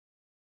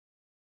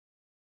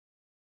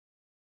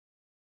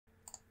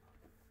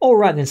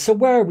Alright then, so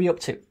where are we up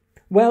to?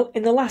 Well,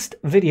 in the last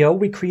video,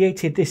 we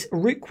created this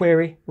root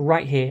query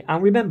right here.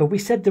 And remember, we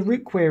said the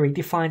root query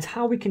defines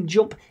how we can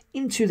jump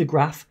into the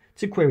graph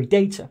to query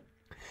data.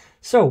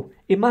 So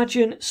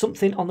imagine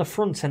something on the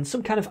front end,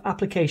 some kind of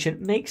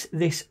application makes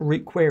this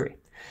root query.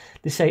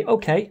 They say,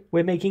 okay,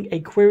 we're making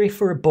a query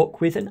for a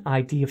book with an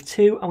ID of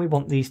 2, and we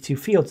want these two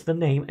fields, the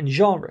name and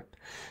genre.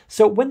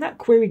 So when that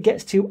query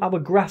gets to our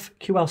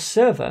GraphQL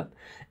server,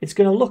 it's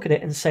going to look at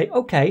it and say,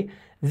 okay,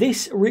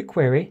 this root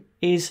query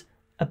is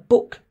a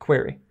book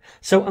query.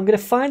 So I'm going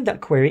to find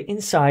that query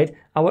inside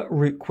our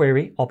root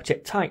query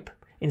object type,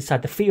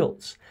 inside the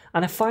fields.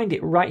 And I find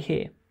it right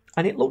here.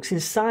 And it looks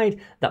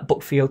inside that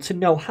book field to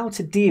know how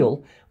to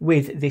deal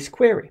with this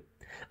query.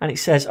 And it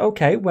says,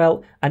 okay,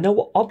 well, I know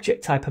what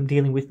object type I'm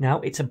dealing with now.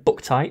 It's a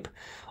book type.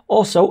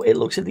 Also, it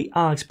looks at the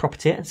args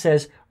property and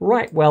says,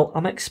 right, well,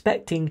 I'm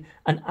expecting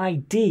an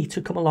ID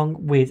to come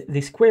along with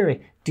this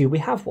query. Do we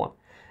have one?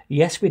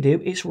 Yes, we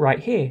do. It's right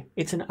here.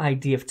 It's an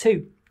ID of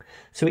 2.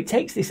 So it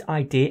takes this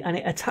ID and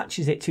it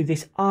attaches it to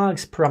this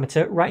args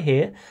parameter right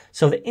here,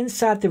 so that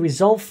inside the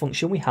resolve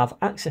function we have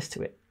access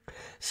to it.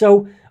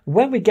 So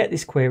when we get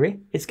this query,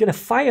 it's going to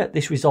fire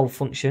this resolve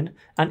function,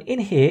 and in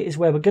here is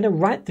where we're going to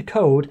write the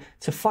code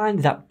to find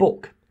that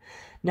book.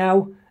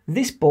 Now,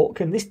 this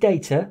book and this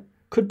data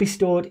could be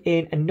stored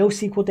in a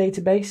NoSQL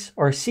database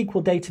or a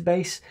SQL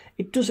database.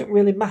 It doesn't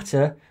really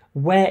matter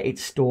where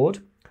it's stored.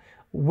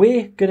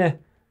 We're going to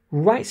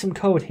write some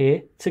code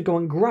here to go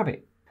and grab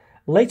it.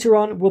 Later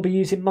on, we'll be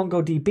using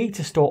MongoDB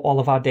to store all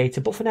of our data,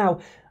 but for now,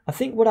 I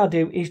think what I'll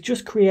do is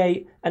just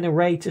create an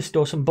array to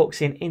store some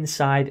books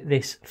inside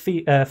this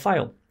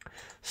file.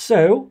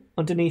 So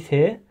underneath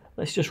here,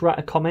 let's just write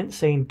a comment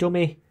saying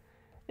dummy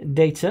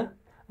data,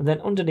 and then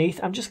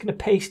underneath, I'm just going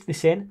to paste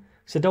this in.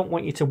 So I don't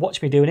want you to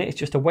watch me doing it. It's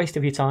just a waste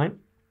of your time.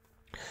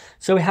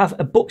 So we have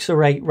a books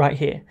array right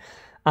here.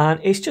 And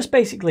it's just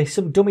basically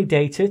some dummy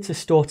data to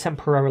store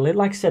temporarily.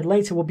 Like I said,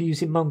 later we'll be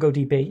using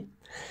MongoDB.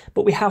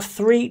 But we have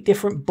 3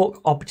 different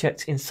book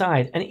objects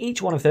inside, and each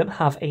one of them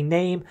have a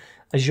name,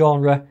 a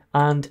genre,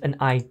 and an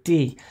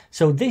ID.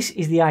 So this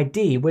is the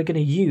ID we're going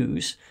to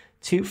use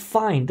to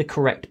find the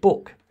correct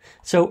book.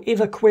 So if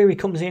a query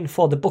comes in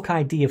for the book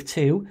ID of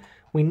 2,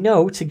 we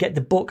know to get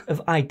the book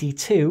of ID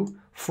 2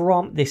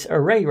 from this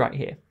array right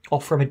here, or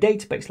from a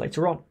database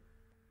later on.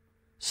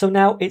 So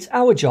now it's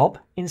our job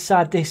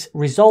inside this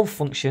resolve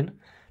function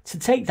to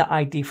take that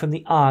ID from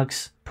the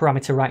args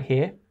parameter right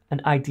here,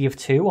 an ID of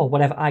 2 or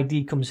whatever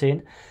ID comes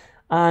in,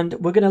 and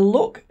we're going to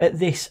look at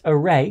this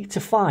array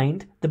to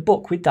find the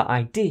book with that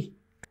ID.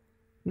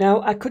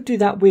 Now I could do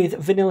that with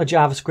vanilla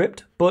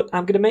JavaScript, but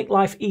I'm going to make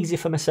life easy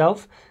for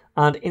myself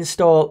and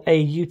install a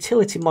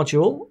utility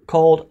module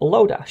called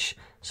Lodash.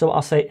 So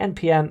I'll say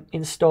npm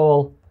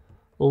install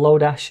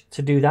Lodash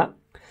to do that.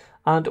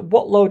 And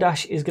what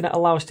Lodash is going to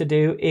allow us to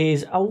do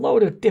is a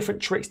load of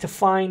different tricks to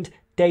find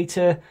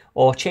data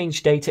or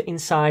change data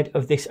inside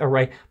of this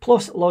array,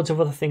 plus loads of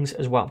other things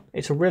as well.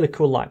 It's a really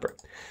cool library.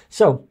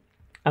 So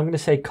I'm going to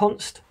say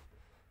const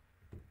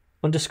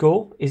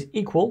underscore is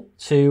equal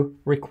to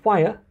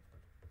require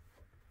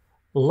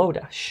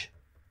Lodash.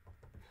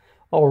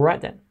 All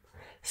right then.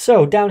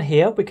 So down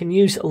here we can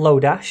use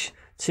Lodash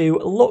to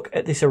look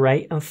at this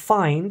array and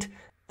find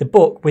the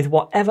book with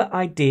whatever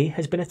ID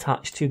has been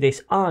attached to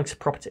this args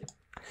property.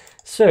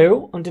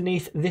 So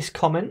underneath this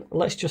comment,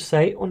 let's just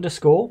say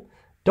underscore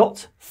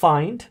dot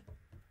find.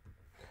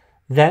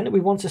 Then we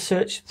want to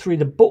search through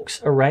the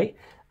books array,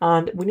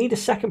 and we need a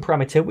second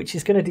parameter which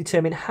is going to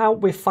determine how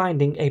we're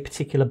finding a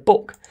particular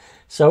book.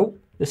 So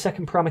the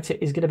second parameter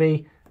is going to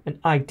be an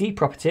ID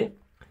property,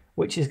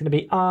 which is going to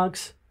be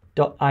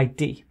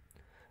args.id.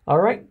 All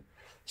right.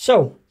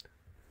 So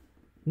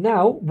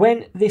now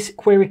when this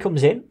query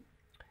comes in,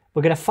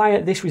 we're going to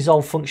fire this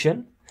resolve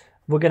function.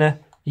 We're going to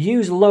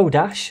use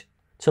Lodash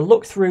to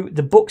look through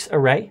the books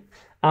array,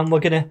 and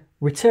we're going to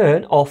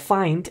return or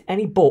find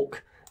any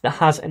book that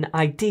has an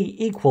ID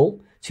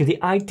equal to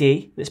the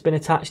ID that's been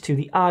attached to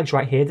the args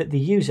right here that the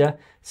user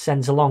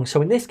sends along.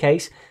 So in this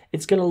case,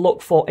 it's going to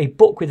look for a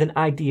book with an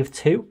ID of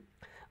 2,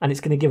 and it's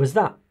going to give us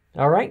that.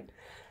 All right.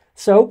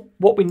 So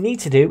what we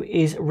need to do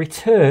is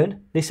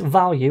return this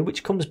value,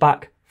 which comes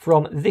back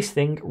from this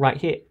thing right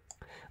here.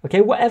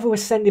 Okay, whatever we're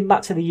sending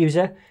back to the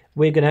user,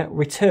 we're going to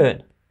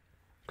return.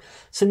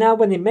 So now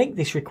when they make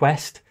this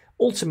request,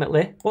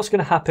 ultimately what's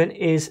going to happen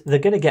is they're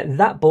going to get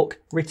that book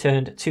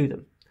returned to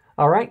them.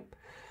 All right.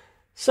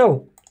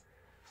 So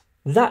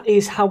that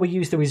is how we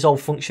use the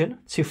resolve function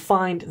to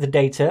find the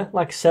data.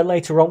 Like I said,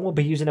 later on we'll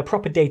be using a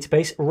proper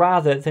database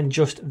rather than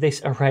just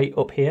this array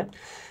up here.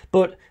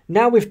 But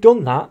now we've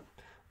done that,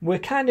 we're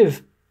kind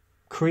of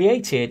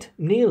created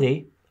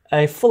nearly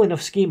a full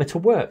enough schema to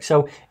work.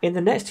 So in the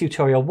next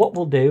tutorial, what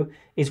we'll do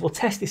is we'll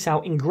test this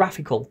out in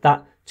GraphQL,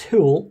 that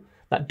tool,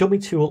 that dummy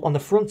tool on the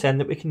front end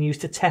that we can use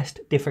to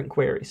test different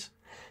queries.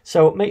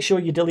 So make sure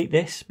you delete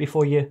this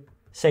before you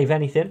save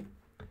anything,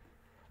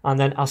 and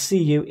then I'll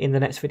see you in the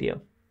next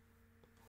video.